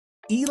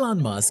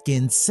Elon Musk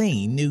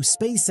INSANE new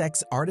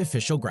SpaceX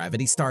artificial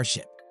gravity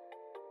Starship.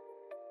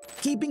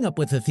 Keeping up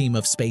with the theme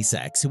of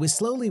SpaceX, who is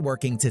slowly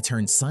working to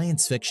turn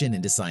science fiction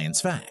into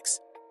science facts,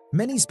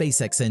 many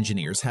SpaceX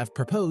engineers have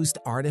proposed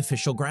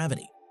artificial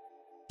gravity.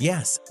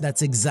 Yes,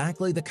 that's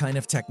exactly the kind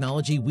of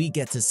technology we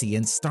get to see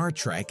in Star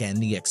Trek and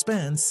The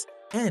Expanse,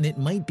 and it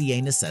might be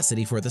a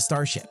necessity for the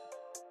Starship.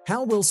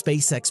 How will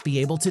SpaceX be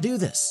able to do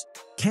this?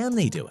 Can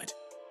they do it?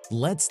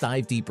 Let's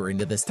dive deeper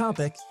into this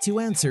topic to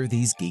answer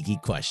these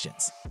geeky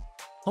questions.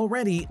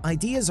 Already,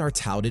 ideas are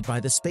touted by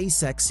the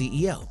SpaceX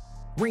CEO,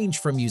 range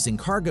from using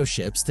cargo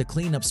ships to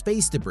clean up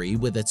space debris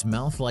with its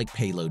mouth-like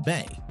payload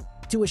bay,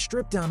 to a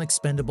stripped-down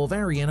expendable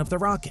variant of the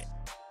rocket,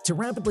 to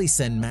rapidly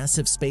send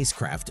massive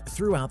spacecraft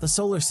throughout the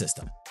solar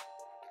system.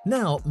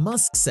 Now,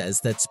 Musk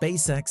says that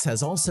SpaceX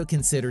has also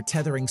considered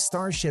tethering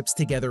starships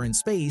together in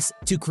space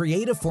to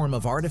create a form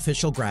of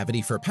artificial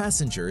gravity for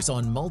passengers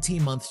on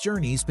multi-month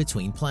journeys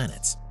between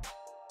planets.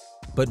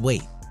 But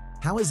wait,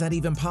 how is that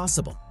even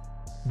possible?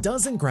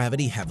 Doesn't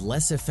gravity have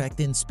less effect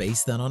in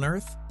space than on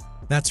Earth?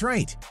 That's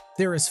right,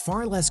 there is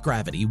far less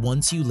gravity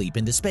once you leap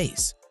into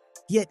space.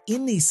 Yet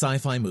in these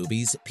sci-fi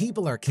movies,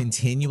 people are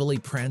continually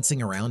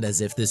prancing around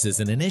as if this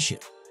isn't an issue.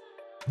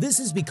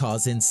 This is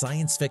because in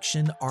science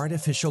fiction,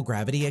 artificial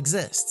gravity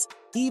exists,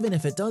 even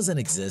if it doesn't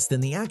exist in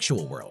the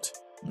actual world,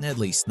 at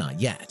least not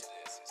yet.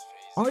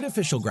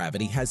 Artificial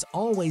gravity has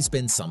always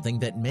been something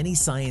that many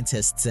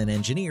scientists and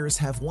engineers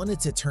have wanted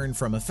to turn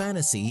from a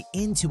fantasy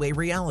into a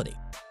reality,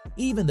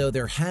 even though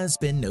there has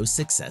been no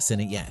success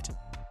in it yet.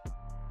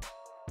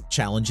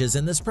 Challenges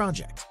in this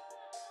project.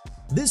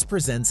 This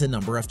presents a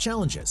number of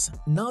challenges,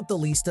 not the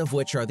least of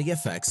which are the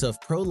effects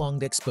of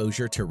prolonged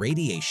exposure to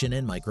radiation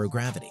and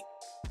microgravity.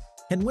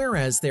 And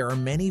whereas there are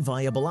many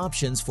viable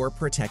options for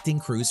protecting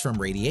crews from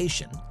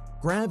radiation,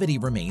 gravity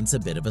remains a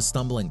bit of a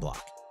stumbling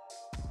block.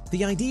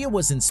 The idea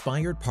was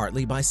inspired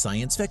partly by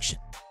science fiction.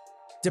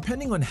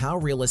 Depending on how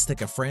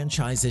realistic a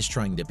franchise is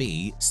trying to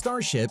be,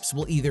 starships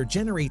will either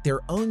generate their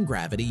own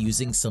gravity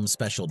using some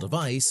special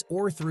device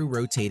or through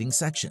rotating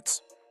sections.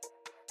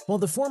 While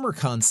the former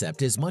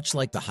concept is much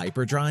like the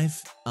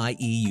hyperdrive, i.e.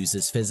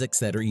 uses physics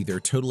that are either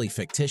totally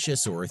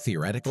fictitious or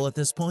theoretical at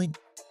this point,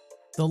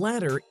 the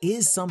latter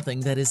is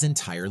something that is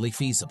entirely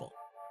feasible.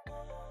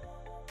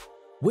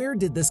 Where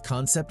did this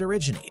concept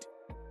originate?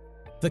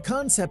 The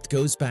concept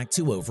goes back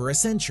to over a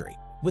century,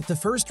 with the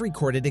first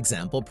recorded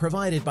example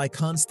provided by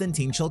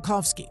Konstantin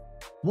Tsiolkovsky,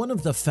 one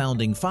of the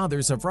founding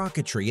fathers of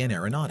rocketry and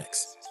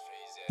aeronautics.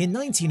 In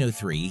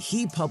 1903,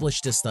 he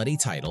published a study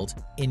titled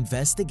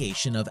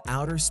Investigation of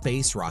Outer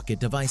Space Rocket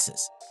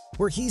Devices,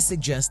 where he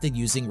suggested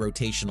using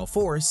rotational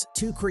force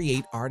to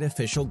create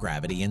artificial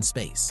gravity in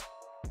space.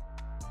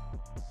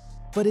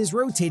 But is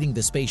rotating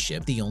the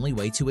spaceship the only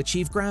way to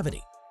achieve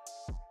gravity?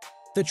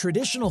 The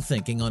traditional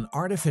thinking on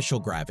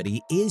artificial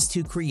gravity is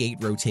to create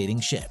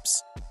rotating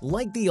ships.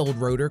 Like the old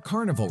rotor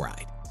carnival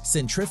ride,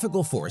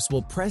 centrifugal force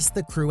will press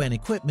the crew and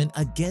equipment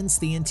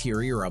against the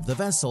interior of the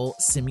vessel,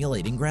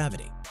 simulating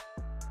gravity.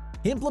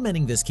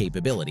 Implementing this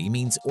capability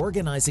means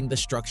organizing the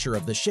structure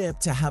of the ship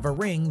to have a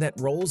ring that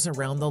rolls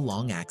around the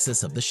long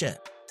axis of the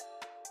ship.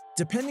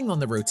 Depending on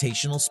the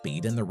rotational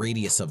speed and the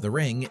radius of the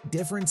ring,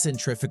 different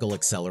centrifugal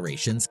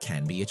accelerations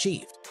can be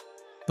achieved.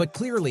 But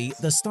clearly,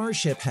 the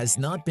Starship has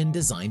not been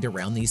designed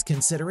around these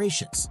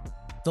considerations.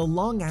 The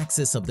long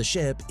axis of the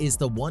ship is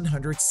the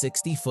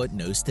 160-foot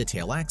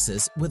nose-to-tail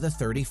axis with a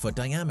 30-foot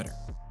diameter.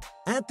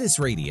 At this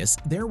radius,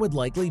 there would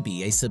likely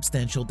be a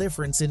substantial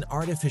difference in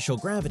artificial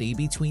gravity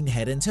between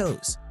head and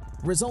toes,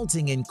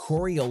 resulting in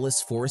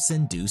Coriolis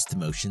force-induced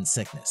motion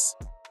sickness.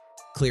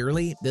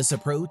 Clearly, this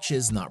approach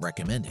is not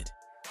recommended.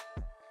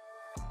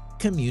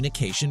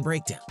 Communication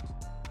breakdown.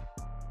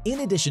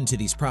 In addition to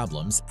these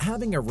problems,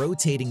 having a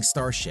rotating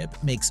starship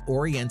makes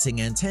orienting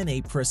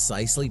antennae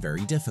precisely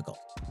very difficult,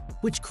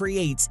 which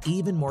creates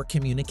even more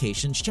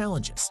communications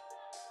challenges.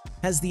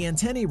 As the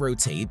antennae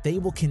rotate, they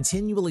will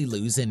continually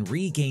lose and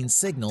regain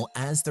signal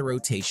as the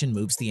rotation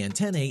moves the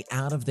antennae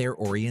out of their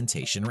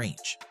orientation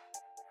range.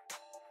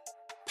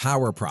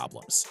 Power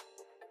problems.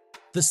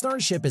 The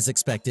Starship is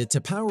expected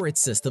to power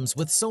its systems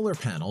with solar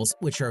panels,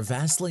 which are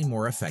vastly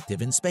more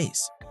effective in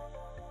space.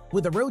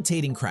 With a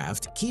rotating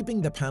craft,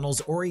 keeping the panels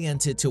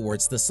oriented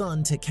towards the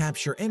sun to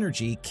capture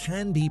energy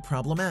can be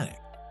problematic,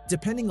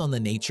 depending on the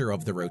nature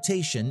of the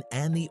rotation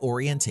and the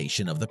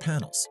orientation of the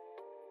panels.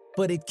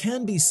 But it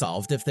can be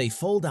solved if they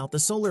fold out the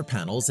solar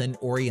panels and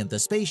orient the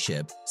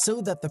spaceship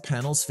so that the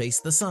panels face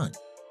the sun,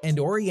 and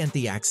orient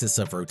the axis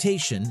of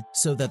rotation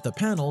so that the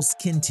panels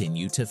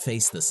continue to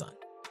face the sun.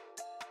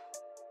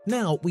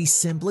 Now, we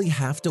simply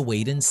have to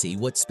wait and see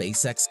what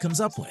SpaceX comes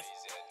up with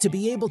to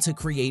be able to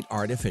create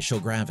artificial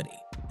gravity,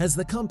 as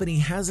the company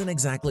hasn't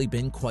exactly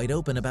been quite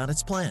open about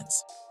its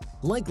plans,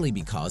 likely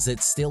because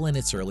it's still in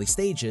its early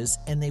stages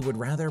and they would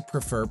rather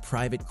prefer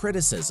private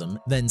criticism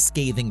than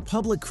scathing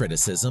public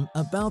criticism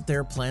about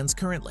their plans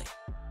currently.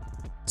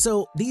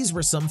 So these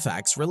were some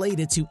facts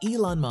related to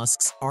Elon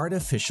Musk's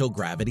artificial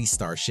gravity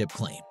Starship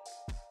claim.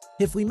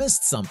 If we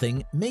missed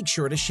something, make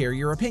sure to share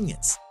your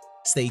opinions.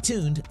 Stay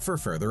tuned for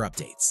further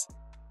updates.